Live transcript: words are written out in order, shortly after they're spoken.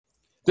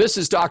This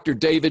is Dr.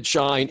 David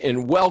Schein,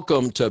 and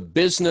welcome to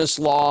Business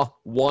Law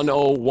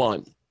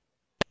 101.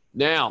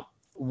 Now,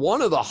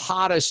 one of the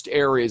hottest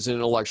areas in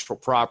intellectual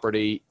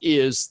property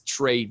is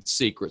trade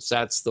secrets.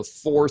 That's the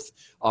fourth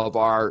of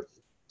our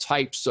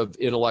types of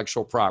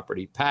intellectual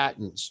property: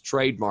 patents,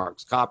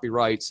 trademarks,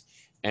 copyrights,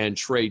 and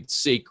trade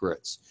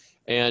secrets.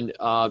 And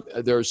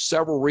there's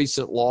several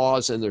recent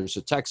laws, and there's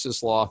a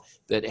Texas law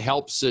that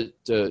helps it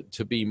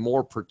to be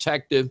more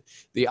protective.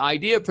 The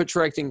idea of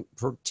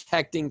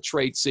protecting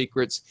trade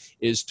secrets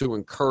is to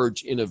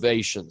encourage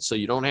innovation. So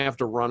you don't have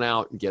to run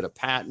out and get a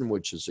patent,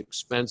 which is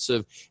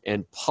expensive,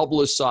 and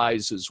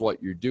publicizes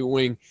what you're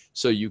doing.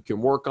 So you can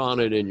work on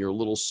it in your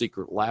little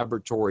secret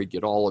laboratory,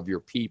 get all of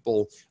your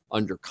people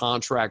under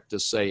contract to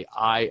say,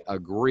 I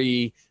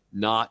agree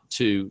not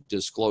to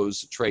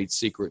disclose the trade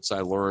secrets I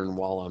learned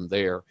while I'm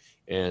there,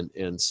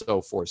 and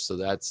so forth. So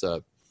that's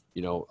a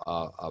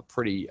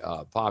pretty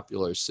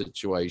popular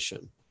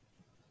situation.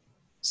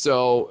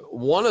 So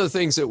one of the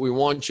things that we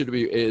want you to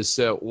be is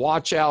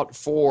watch out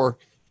for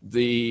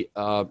the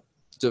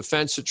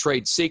Defense of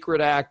Trade Secret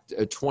Act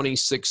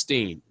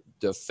 2016.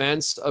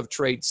 Defense of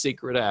Trade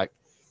Secret Act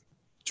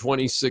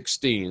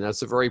 2016.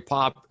 That's a very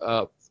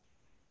popular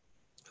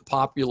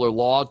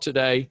law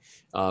today,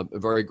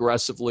 very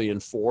aggressively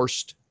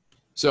enforced.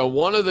 So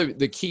one of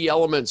the key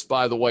elements,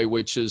 by the way,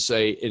 which is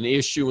an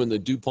issue in the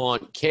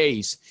DuPont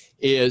case,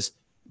 is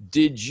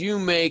did you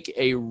make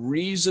a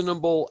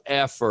reasonable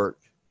effort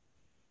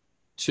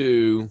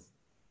to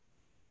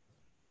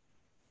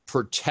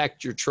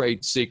protect your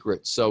trade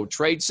secrets? So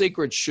trade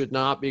secrets should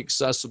not be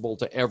accessible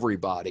to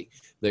everybody.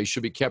 They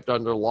should be kept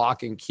under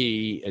lock and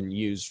key and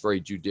used very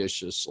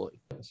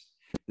judiciously.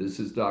 This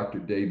is Dr.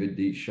 David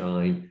D.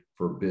 Schein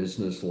for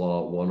Business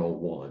Law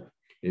 101.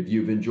 If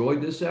you've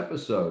enjoyed this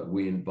episode,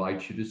 we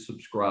invite you to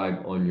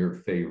subscribe on your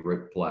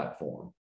favorite platform.